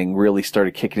licensing thing really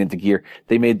started kicking into gear?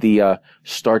 They made the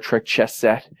Star Trek chess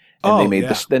set, and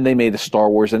then they made the Star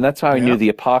Wars, and that's how I knew the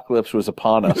apocalypse was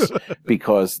upon us,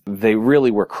 because they really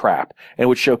were crap. And it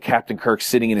would show Captain Kirk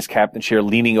sitting in his captain chair,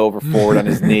 leaning over forward on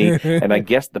his knee, and I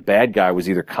guess the bad guy was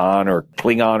either Khan or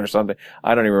Klingon or something.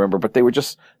 I don't even remember, but they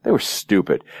were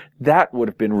stupid. That would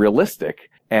have been realistic.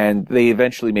 And they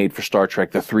eventually made for Star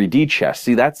Trek the 3D chess.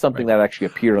 See, that's something that actually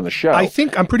appeared on the show.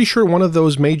 I'm pretty sure one of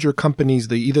those major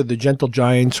companies, either the Gentle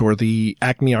Giants or the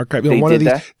Acme Archive,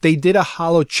 they did a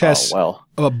holo chess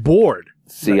board.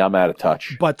 See, I'm out of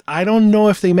touch. But I don't know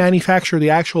if they manufacture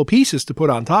the actual pieces to put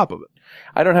on top of it.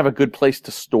 I don't have a good place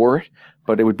to store it,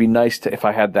 but it would be nice if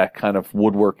I had that kind of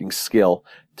woodworking skill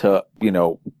to,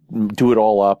 do it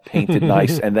all up, paint it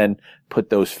nice, and then put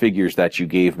those figures that you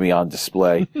gave me on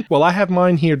display. Well, I have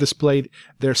mine here displayed.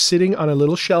 They're sitting on a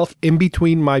little shelf in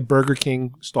between my Burger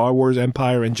King, Star Wars,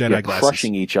 Empire, and Jedi glasses.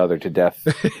 Crushing each other to death.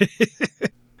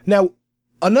 Now,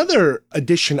 another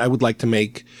addition I would like to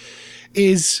make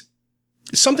is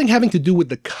something having to do with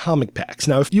the comic packs.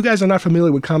 Now, if you guys are not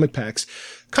familiar with comic packs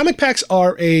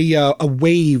are a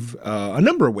wave, a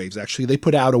number of waves actually, they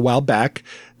put out a while back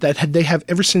that they have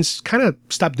ever since kind of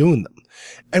stopped doing them.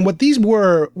 And what these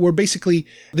were basically,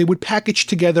 they would package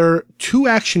together 2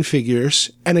 action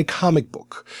figures and a comic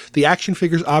book. The action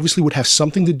figures obviously would have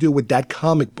something to do with that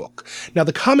comic book. Now,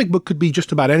 the comic book could be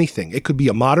just about anything. It could be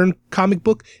a modern comic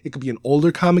book. It could be an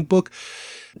older comic book.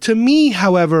 To me,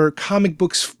 however, comic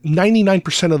books,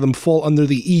 99% of them fall under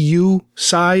the EU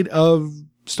side of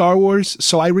Star Wars,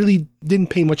 so I really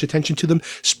didn't pay much attention to them,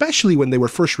 especially when they were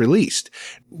first released.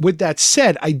 With that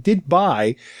said, I did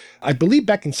buy, I believe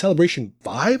back in Celebration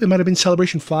 5, it might have been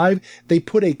Celebration 5, they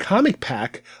put a comic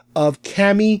pack of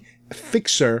Cammy,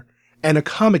 Fixer, and a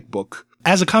comic book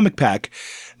as a comic pack.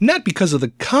 Not because of the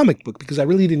comic book, because I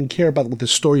really didn't care about the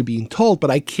story being told, but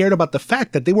I cared about the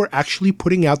fact that they were actually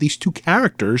putting out these 2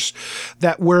 characters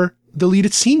that were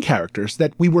deleted scene characters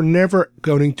that we were never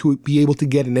going to be able to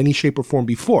get in any shape or form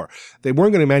before. They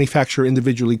weren't going to manufacture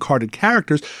individually carded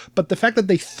characters, but the fact that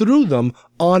they threw them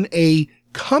on a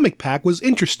comic pack was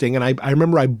interesting, and I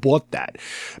remember I bought that.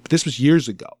 But this was years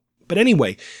ago. But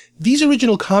anyway, these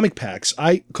original comic packs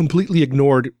I completely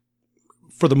ignored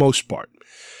for the most part.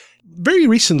 Very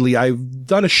recently, I've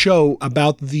done a show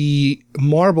about the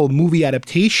Marvel movie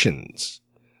adaptations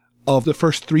of the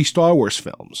first 3 Star Wars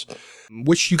films,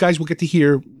 which you guys will get to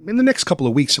hear in the next couple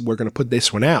of weeks. We're going to put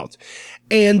this one out.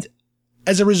 And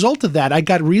as a result of that, I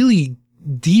got really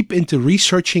deep into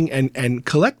researching and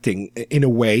collecting, in a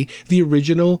way, the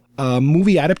original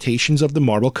movie adaptations of the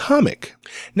Marvel comic.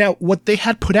 Now, what they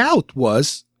had put out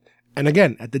was, and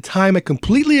again, at the time, I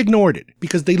completely ignored it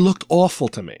because they looked awful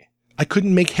to me. I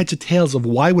couldn't make heads or tails of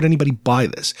why would anybody buy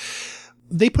this.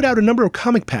 They put out a number of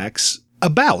comic packs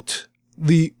about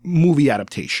the movie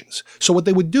adaptations. So what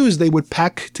they would do is they would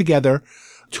pack together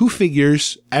 2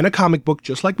 figures and a comic book,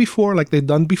 just like before, like they've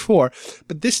done before.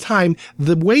 But this time,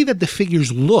 the way that the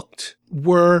figures looked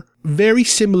were very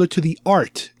similar to the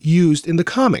art used in the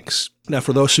comics. Now,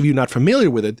 for those of you not familiar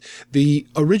with it, the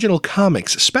original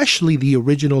comics, especially the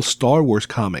original Star Wars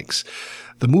comics,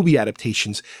 the movie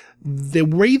adaptations, the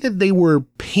way that they were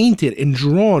painted and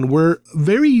drawn were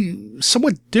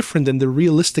somewhat different than the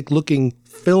realistic looking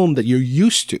film that you're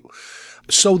used to.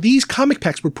 So these comic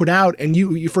packs were put out, and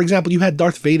you, for example, you had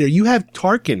Darth Vader, you had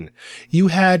Tarkin, you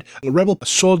had Rebel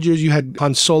soldiers, you had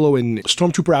Han Solo in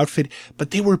Stormtrooper outfit,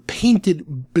 but they were painted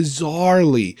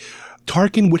bizarrely.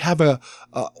 Tarkin would have a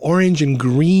orange and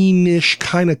greenish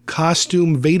kind of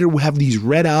costume. Vader would have these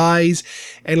red eyes.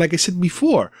 And like I said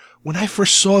before, when I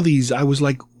first saw these, I was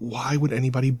like, why would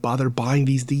anybody bother buying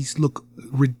these? These look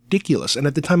ridiculous. And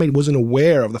at the time, I wasn't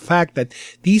aware of the fact that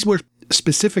these were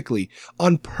specifically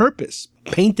on purpose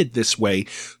painted this way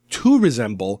to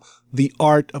resemble the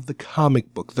art of the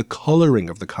comic book, the coloring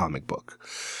of the comic book.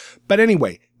 But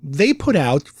anyway, they put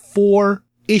out 4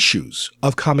 issues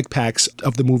of comic packs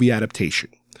of the movie adaptation.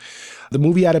 The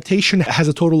movie adaptation has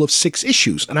a total of 6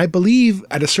 issues, and I believe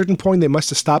at a certain point they must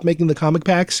have stopped making the comic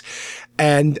packs,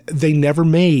 and they never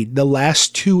made the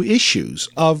last 2 issues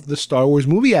of the Star Wars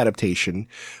movie adaptation,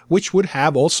 which would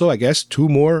have also, I guess, 2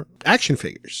 more action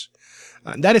figures.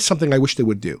 That is something I wish they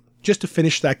would do, just to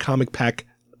finish that comic pack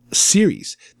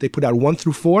series. They put out 1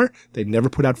 through 4, they never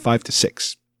put out 5 to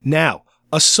 6. Now,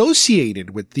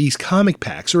 associated with these comic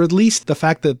packs, or at least the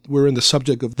fact that we're in the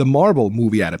subject of the Marvel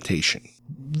movie adaptation,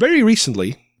 very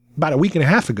recently, about a week and a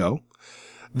half ago,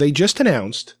 they just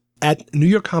announced at New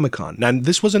York Comic Con. Now,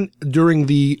 this wasn't during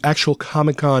the actual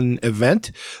Comic Con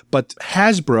event, but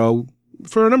Hasbro,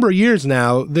 for a number of years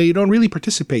now, they don't really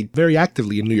participate very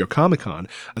actively in New York Comic Con.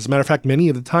 As a matter of fact, many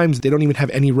of the times, they don't even have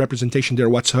any representation there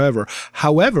whatsoever.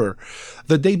 However,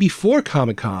 the day before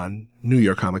Comic Con, New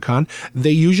York Comic Con,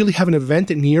 they usually have an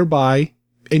event nearby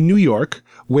in New York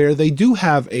where they do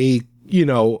have a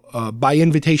by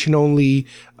invitation only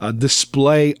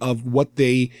display of what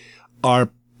they are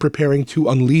preparing to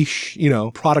unleash,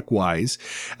 product-wise,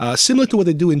 similar to what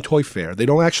they do in Toy Fair. They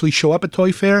don't actually show up at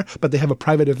Toy Fair, but they have a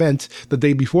private event the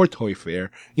day before Toy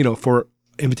Fair, for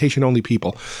invitation-only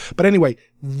people. But anyway,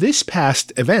 this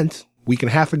past event, week and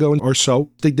a half ago or so,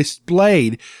 they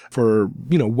displayed for,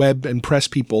 web and press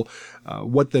people,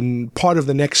 what the part of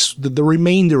the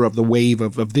remainder of the wave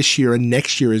of this year and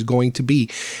next year is going to be.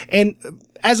 And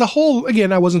as a whole,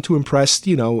 again, I wasn't too impressed.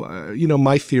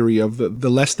 My theory of the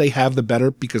less they have, the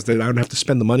better, because then I don't have to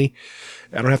spend the money.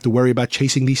 I don't have to worry about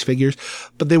chasing these figures.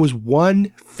 But there was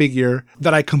one figure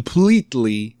that I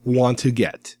completely want to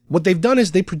get. What they've done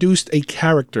is they produced a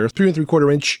character, 3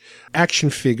 3/4 inch action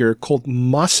figure called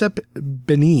Mossep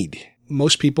Benid.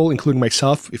 Most people, including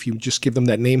myself, if you just give them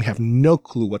that name, have no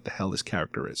clue what the hell this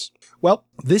character is. Well,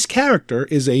 this character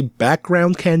is a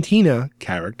background Cantina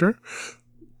character.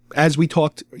 as we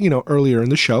talked, earlier in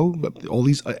the show, all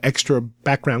these extra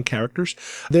background characters.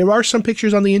 There are some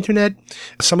pictures on the internet.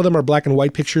 Some of them are black and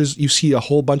white pictures. You see a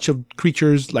whole bunch of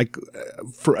creatures like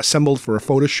assembled for a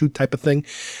photo shoot type of thing.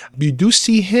 You do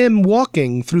see him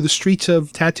walking through the streets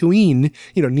of Tatooine,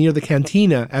 near the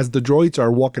cantina as the droids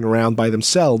are walking around by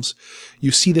themselves.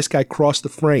 You see this guy cross the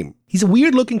frame. He's a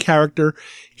weird looking character.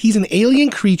 He's an alien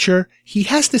creature. He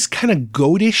has this kind of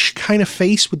goatish kind of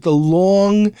face with the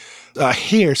long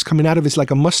hairs coming out of his,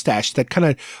 like a mustache, that kind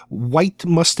of white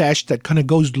mustache that kind of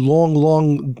goes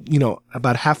long,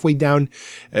 about halfway down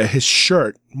his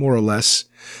shirt, more or less.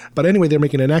 But anyway, they're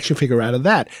making an action figure out of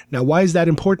that. Now, why is that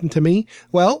important to me?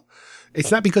 Well,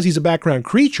 it's not because he's a background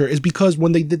creature. It's because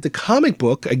when they did the comic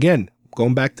book, again,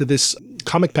 going back to this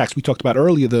comic packs we talked about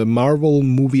earlier, the Marvel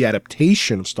movie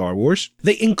adaptation of Star Wars,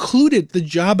 they included the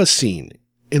Jabba scene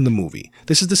in the movie.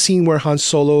 This is the scene where Han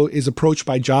Solo is approached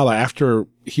by Jabba after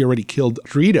he already killed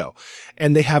Greedo.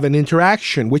 And they have an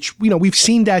interaction, which, we've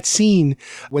seen that scene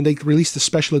when they released the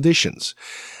special editions.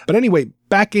 But anyway,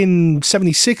 back in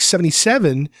 76,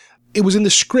 77, it was in the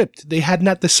script. They had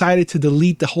not decided to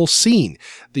delete the whole scene.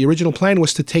 The original plan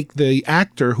was to take the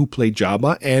actor who played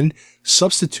Jabba and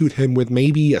substitute him with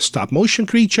maybe a stop motion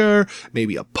creature,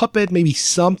 maybe a puppet, maybe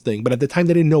something. But at the time,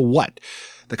 they didn't know what.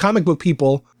 The comic book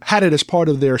people had it as part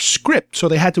of their script, so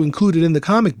they had to include it in the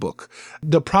comic book.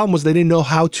 The problem was they didn't know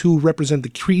how to represent the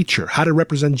creature, how to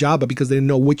represent Jabba, because they didn't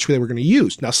know which they were going to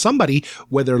use. Now, somebody,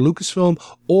 whether Lucasfilm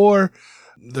or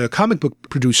the comic book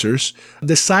producers,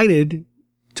 decided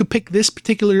to pick this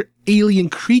particular alien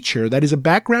creature that is a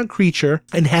background creature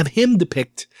and have him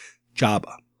depict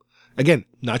Jabba. Again,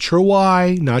 not sure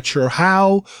why, not sure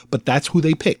how, but that's who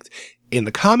they picked. In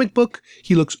the comic book,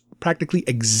 he looks practically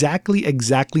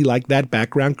exactly like that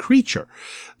background creature.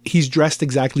 He's dressed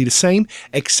exactly the same,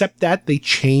 except that they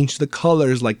changed the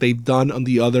colors like they've done on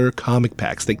the other comic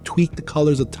packs. They tweaked the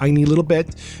colors a tiny little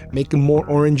bit, make them more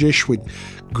orangish with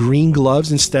green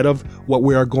gloves instead of what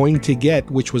we are going to get,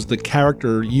 which was the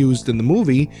character used in the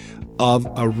movie of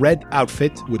a red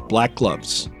outfit with black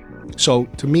gloves. So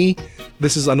to me,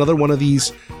 this is another one of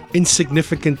these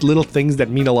insignificant little things that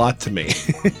mean a lot to me,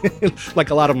 like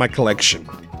a lot of my collection.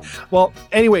 Well,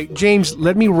 anyway, James,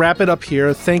 let me wrap it up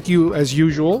here. Thank you, as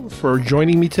usual, for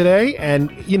joining me today. And,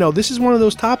 this is one of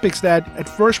those topics that at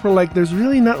first we're like, there's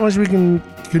really not much we can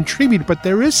contribute, but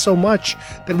there is so much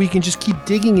that we can just keep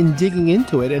digging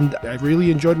into it. And I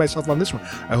really enjoyed myself on this one.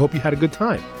 I hope you had a good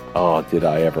time. Oh, did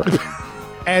I ever?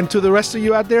 And to the rest of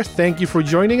you out there, thank you for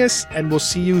joining us. And we'll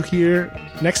see you here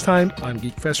next time on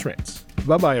Geek Fest Rants.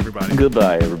 Bye-bye, everybody.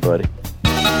 Goodbye, everybody.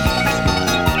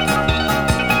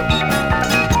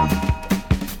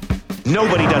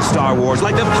 Nobody does Star Wars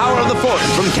like the power of the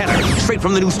Force from Kenner. Straight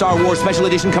from the new Star Wars Special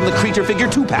Edition come the Creature Figure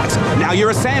 2-packs. Now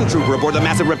you're a sand trooper aboard the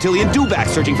massive reptilian Dewback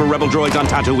searching for rebel droids on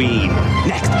Tatooine.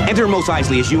 Next, enter Mos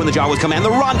Eisley as you and the Jawas command the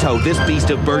Ronto. This beast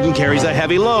of burden carries a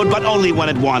heavy load, but only when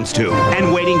it wants to.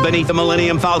 And waiting beneath the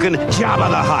Millennium Falcon, Jabba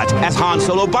the Hutt, as Han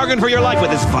Solo bargained for your life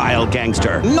with this vile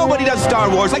gangster. Nobody does Star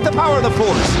Wars like the power of the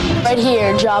Force. Right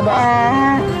here,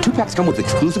 Jabba. 2-packs come with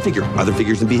exclusive figure. Other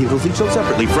figures and vehicles each sold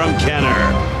separately from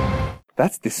Kenner.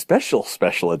 That's the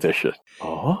special edition.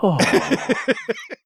 Oh.